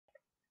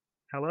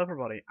Hello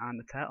everybody, I'm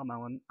the Turtle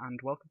Melon, and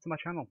welcome to my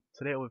channel.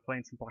 Today we'll be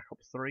playing some Black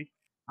Ops 3,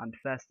 and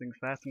first things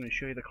first, I'm going to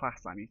show you the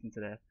class I'm using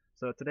today.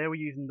 So today we're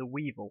using the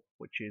Weevil,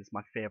 which is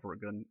my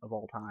favourite gun of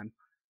all time.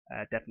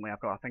 Definitely,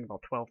 I've got I think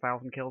about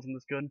 12,000 kills in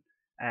this gun.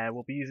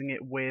 We'll be using it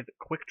with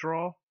Quick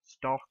Draw,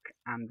 Stock,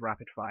 and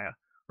Rapid Fire.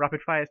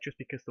 Rapid Fire is just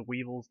because the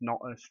Weevil's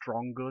not a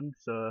strong gun,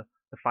 so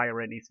the fire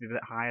rate needs to be a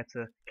bit higher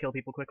to kill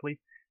people quickly.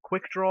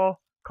 Quick Draw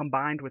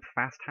combined with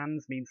Fast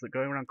Hands means that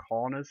going around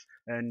corners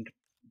and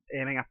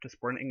aiming after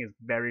sprinting is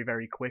very,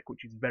 very quick,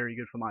 which is very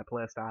good for my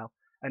playstyle.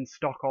 And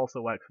Stock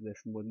also works for this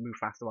and will move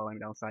faster while aiming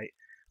down sight.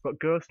 But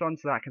Ghost on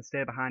so that I can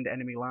stay behind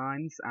enemy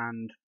lines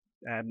and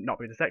not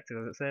be detected,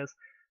 as it says.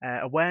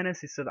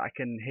 Awareness is so that I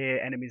can hear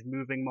enemies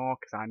moving more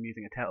because I'm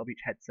using a Turtle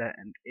Beach headset,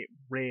 and it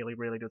really,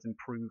 really does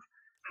improve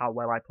how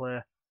well I play.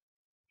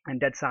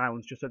 And Dead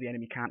Silence just so the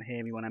enemy can't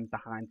hear me when I'm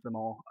behind them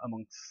or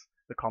amongst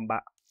the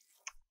combat.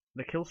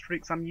 The kill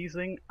streaks I'm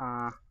using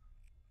are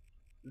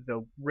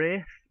the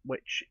Wraith,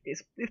 which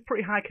is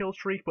pretty high kill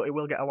streak, but it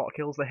will get a lot of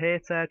kills. The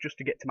Hater, just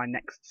to get to my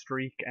next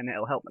streak, and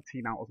it'll help my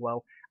team out as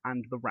well.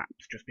 And the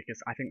Raps, just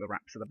because I think the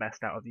Raps are the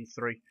best out of these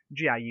three.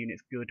 GI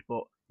unit's good,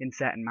 but in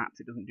certain maps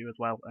it doesn't do as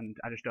well, and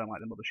I just don't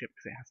like the Mothership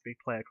because it has to be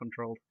player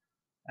controlled.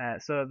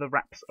 So the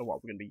Raps are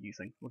what we're going to be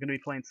using. We're going to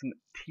be playing some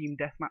team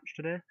deathmatch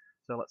today,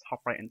 so let's hop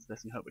right into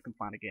this and hope we can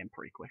find a game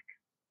pretty quick.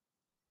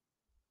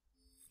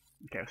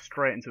 Okay,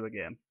 straight into a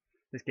game.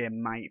 This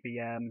game might be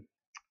in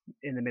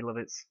the middle of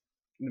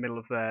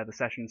the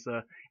session,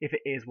 so if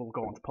it is, we'll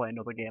go on to play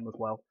another game as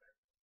well.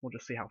 We'll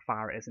just see how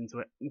far it is into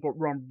it. But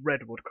we're on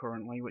Redwood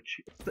currently,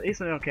 which is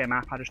an okay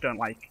map. I just don't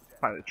like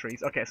fighting the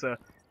trees. Okay, so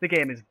the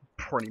game is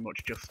pretty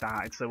much just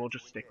started, so we'll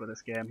just stick with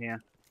this game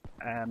here.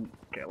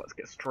 Okay, let's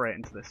get straight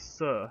into this.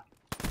 So,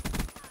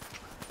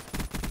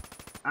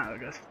 there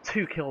goes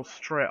 2 kills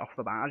straight off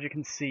the bat. As you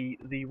can see,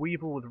 the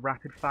Weevil with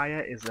Rapid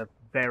Fire is a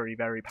very,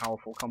 very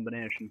powerful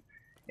combination.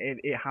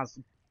 It has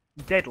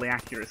deadly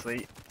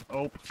accuracy.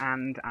 Oh,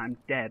 and I'm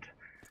dead.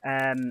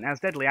 It has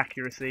deadly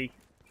accuracy,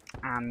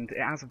 and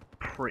it has a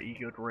pretty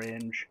good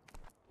range.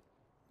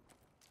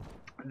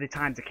 The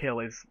time to kill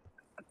is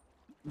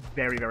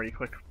very, very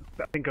quick.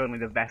 I think only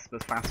the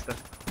Vesper's faster.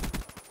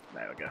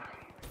 There we go.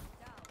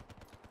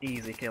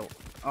 Easy kill.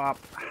 Oh,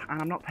 and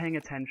I'm not paying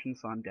attention,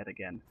 so I'm dead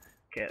again.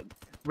 Okay,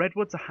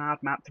 Redwood's a hard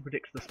map to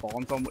predict the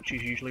spawns on, which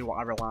is usually what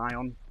I rely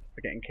on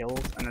for getting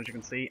kills, and as you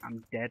can see,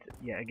 I'm dead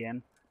yet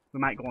again. We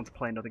might go on to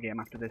play another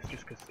game after this,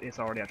 just because it's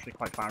already actually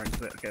quite far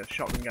into it. Okay, a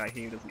shotgun guy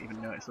here who doesn't even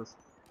notice us.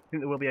 I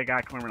think there will be a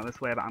guy coming around this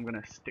way, but I'm going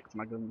to stick to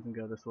my guns and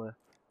go this way.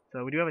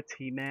 So we do have a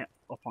teammate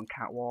up on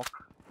Catwalk,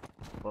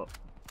 but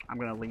I'm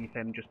going to leave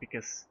him just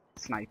because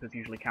snipers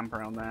usually camp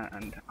around there,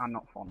 and I'm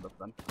not fond of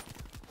them.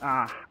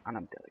 Ah, and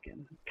I'm dead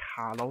again.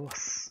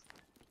 Carlos.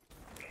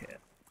 Okay,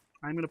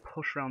 I'm going to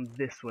push around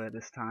this way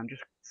this time,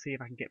 just see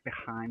if I can get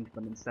behind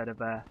them instead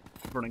of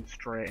running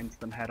straight into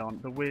them head on.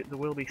 There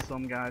will be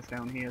some guys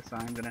down here, so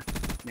I'm going to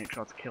make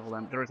sure to kill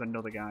them. There is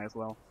another guy as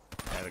well.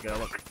 There we go,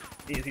 look.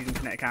 He's using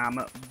kinetic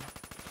armor,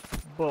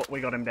 but we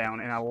got him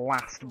down in our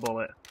last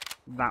bullet.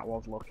 That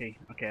was lucky.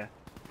 Okay,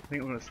 I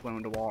think we're going to swim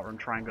underwater and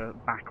try and go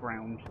back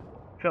round,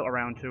 filter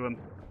around to him,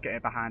 get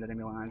it behind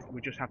enemy lines.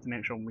 We just have to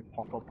make sure when we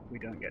pop up we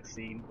don't get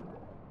seen.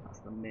 That's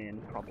the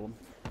main problem.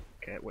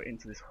 Okay, we're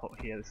into this hut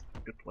here. This is a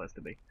good place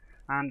to be.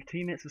 And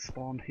teammates have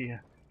spawned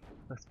here.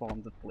 The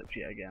spawns have flipped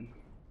yet again.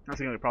 That's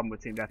the only problem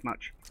with Team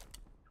Deathmatch.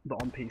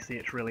 But on PC,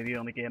 it's really the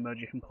only game mode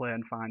you can play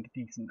and find a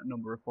decent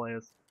number of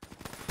players.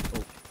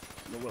 Oh,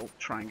 we'll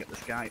try and get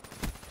this guy.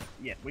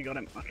 Yeah, we got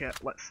him. Okay,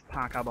 let's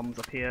park our bombs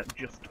up here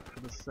just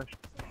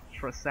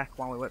for a sec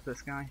while we wait for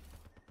this guy.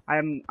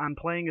 I'm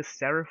playing as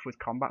Seraph with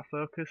combat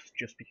focus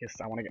just because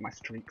I want to get my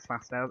streaks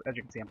faster. As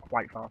you can see, I'm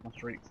quite far off my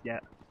streaks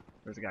yet.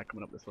 There's a guy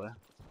coming up this way.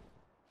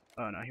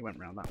 Oh no, he went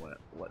round that way.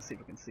 Let's see if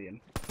we can see him.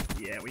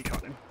 Yeah, we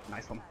got him.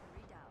 Nice one.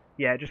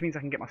 Yeah, it just means I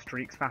can get my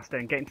streaks faster,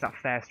 and getting to that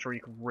fair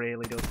streak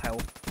really does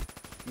help.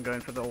 I'm going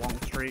for the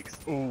long streaks.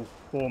 Ooh,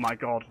 oh my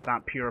god,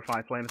 that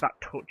Purify Flame, if that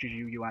touches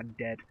you, you are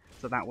dead.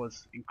 So that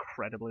was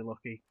incredibly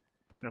lucky.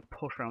 I'm going to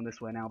push around this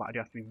way now, but I do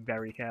have to be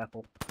very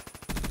careful.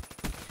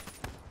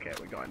 Okay,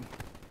 we got him.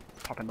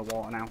 Let's pop in the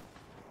water now.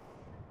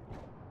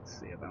 Let's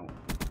see about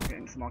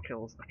getting some more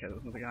kills. Okay,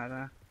 there's another guy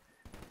there.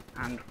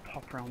 And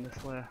pop around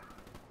this way.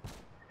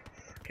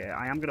 Okay,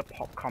 I am going to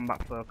pop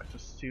combat focus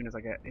as soon as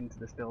I get into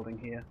this building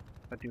here.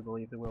 I do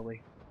believe there will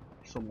be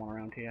someone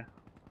around here.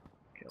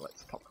 Okay,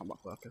 let's pop combat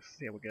focus.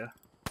 Here we go.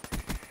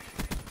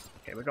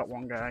 Okay, we got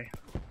one guy.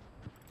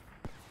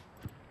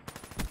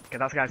 Okay,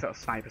 that guy's got a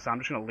sniper, so I'm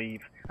just going to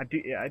leave.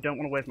 I don't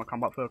want to waste my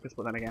combat focus,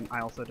 but then again,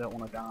 I also don't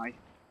want to die.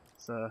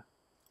 So,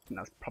 I think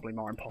that's probably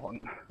more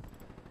important.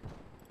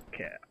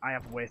 Okay, I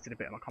have wasted a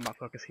bit of my combat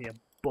focus here,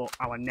 but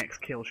our next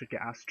kill should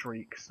get our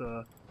streak,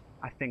 so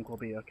I think we'll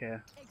be okay.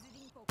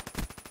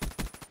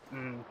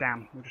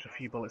 Damn, we're just a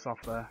few bullets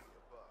off there.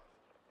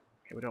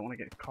 Okay, we don't want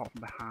to get caught from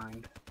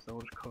behind, so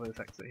we'll just cover this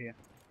exit here.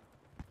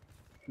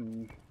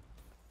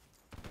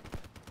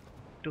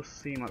 Does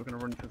seem like we're going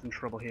to run into some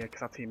trouble here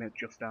because our teammate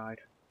just died.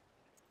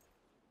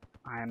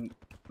 I am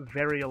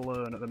very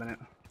alone at the minute.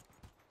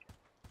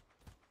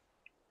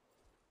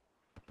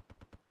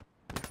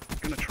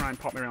 try and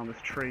pop me around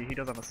this tree. He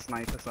does have a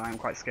sniper, so I'm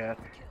quite scared.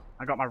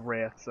 I got my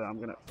Wraith, so I'm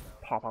gonna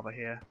pop over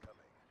here.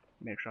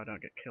 Make sure I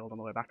don't get killed on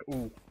the way back.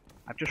 Ooh,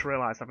 I've just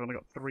realised I've only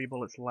got 3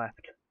 bullets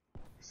left.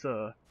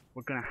 So,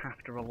 we're gonna have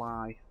to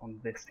rely on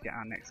this to get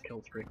our next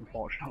kill streak,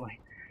 unfortunately.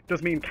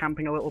 Does mean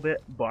camping a little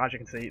bit, but as you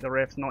can see, the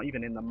Wraith's not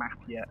even in the map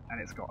yet,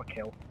 and it's got a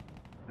kill.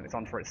 And it's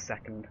on for its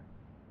second.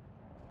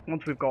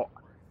 Once we've got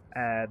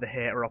the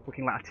hater up, we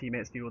can let our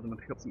teammates deal with them and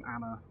pick up some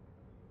ammo.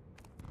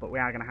 But we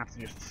are going to have to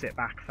just sit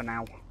back for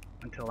now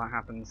until that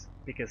happens,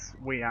 because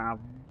we are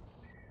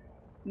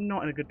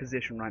not in a good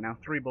position right now.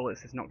 3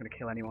 bullets is not going to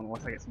kill anyone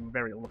unless I get some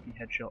very lucky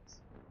headshots.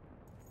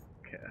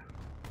 Okay.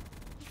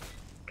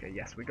 Okay,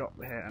 yes, we got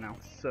the hater now.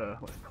 So,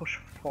 let's push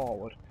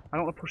forward. I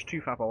don't want to push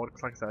too far forward,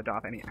 because like I said, I don't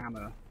have any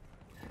ammo.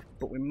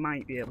 But we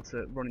might be able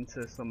to run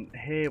into some...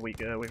 Here we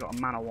go, we've got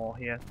a Man of War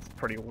here. It's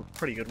a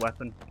pretty good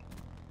weapon.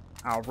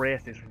 Our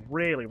Wraith is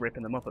really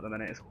ripping them up at the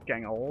minute. It's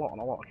getting a lot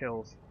of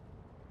kills.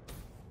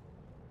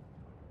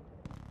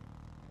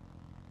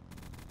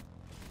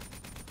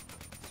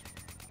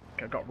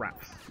 Okay, I've got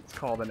wraps. Let's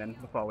call them in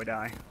before we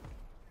die.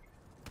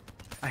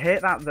 I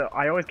hate that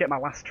I always get my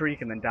last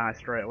streak and then die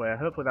straight away.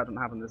 Hopefully that doesn't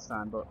happen this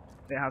time, but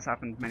it has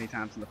happened many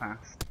times in the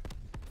past.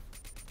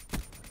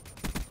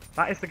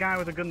 That is the guy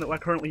with the gun that we're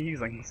currently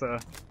using, so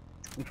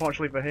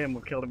unfortunately for him,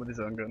 we've killed him with his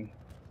own gun.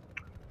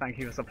 Thank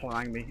you for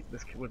supplying me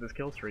with this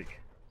kill streak.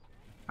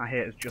 Our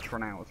haters just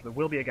run out, so there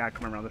will be a guy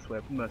coming around this way,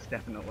 most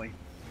definitely.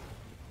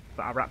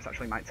 But our wraps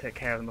actually might take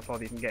care of them before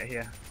they can get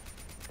here.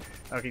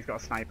 Okay, he's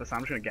got a sniper, so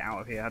I'm just going to get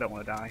out of here, I don't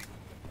want to die.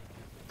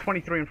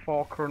 23 and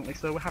 4 currently,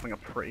 so we're having a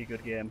pretty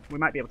good game. We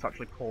might be able to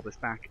actually pull this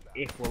back,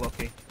 if we're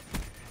lucky.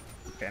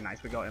 Okay,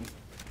 nice, we got him.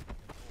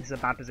 This is a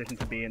bad position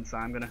to be in, so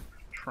I'm going to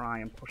try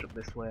and push up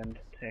this way and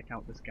take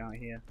out this guy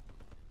here.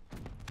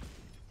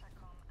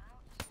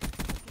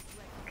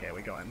 Okay,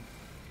 we got him.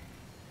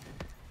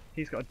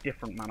 He's got a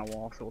different Man of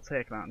War, so we'll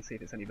take that and see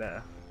if it's any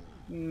better.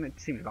 It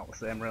seems about the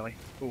same, really.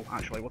 Oh,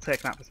 actually, we'll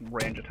take that for some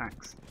range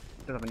attacks.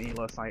 It does have an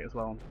elo sight as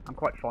well. I'm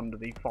quite fond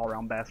of the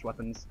 4-round burst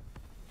weapons.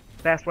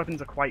 Burst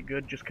weapons are quite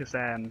good just because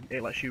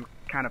it lets you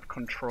kind of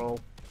control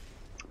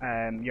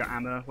your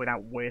ammo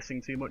without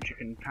wasting too much. You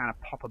can kind of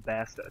pop a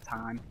burst at a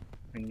time,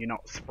 and you're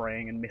not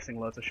spraying and missing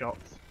loads of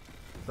shots.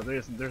 So there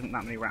isn't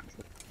that many wraps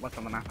left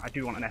on the map. I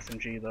do want an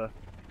SMG though.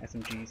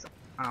 SMGs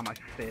are my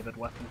favoured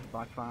weapon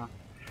by far.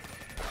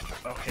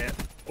 Okay.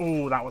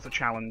 Oh, that was a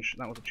challenge.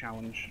 That was a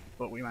challenge,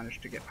 but we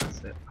managed to get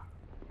past it.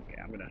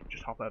 Okay, I'm gonna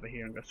just hop over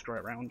here and go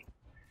straight around.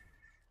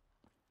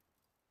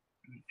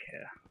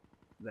 Okay.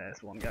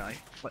 There's one guy.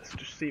 Let's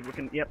just see if we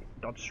can... Yep,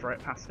 dodge straight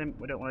past him.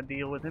 We don't want to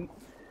deal with him.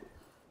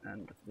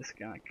 And this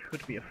guy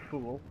could be a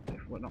fool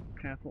if we're not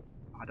careful.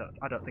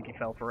 I don't think he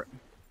fell for it.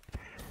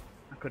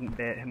 I couldn't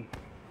bait him.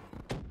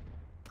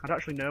 I don't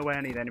actually know where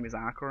any of the enemies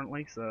are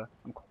currently, so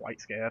I'm quite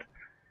scared.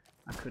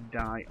 I could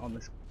die on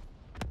this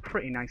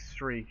pretty nice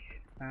streak.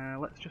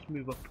 Let's just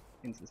move up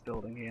into this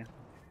building here.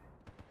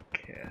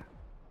 Okay.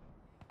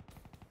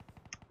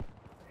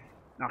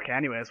 Okay,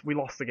 anyways, we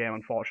lost the game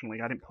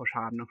unfortunately. I didn't push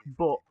hard enough,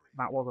 but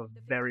that was a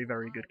very,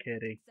 very good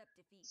KD.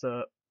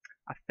 So,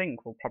 I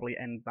think we'll probably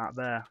end that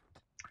there.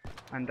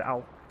 And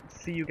I'll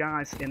see you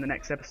guys in the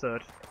next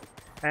episode.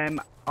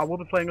 I will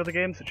be playing other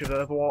games such as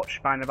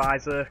Overwatch, Binding of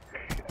Isaac,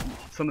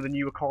 some of the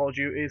newer Call of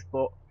Duties,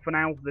 but for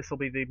now this will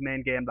be the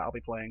main game that I'll be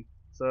playing.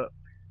 So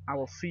I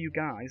will see you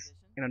guys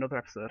in another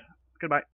episode. Goodbye.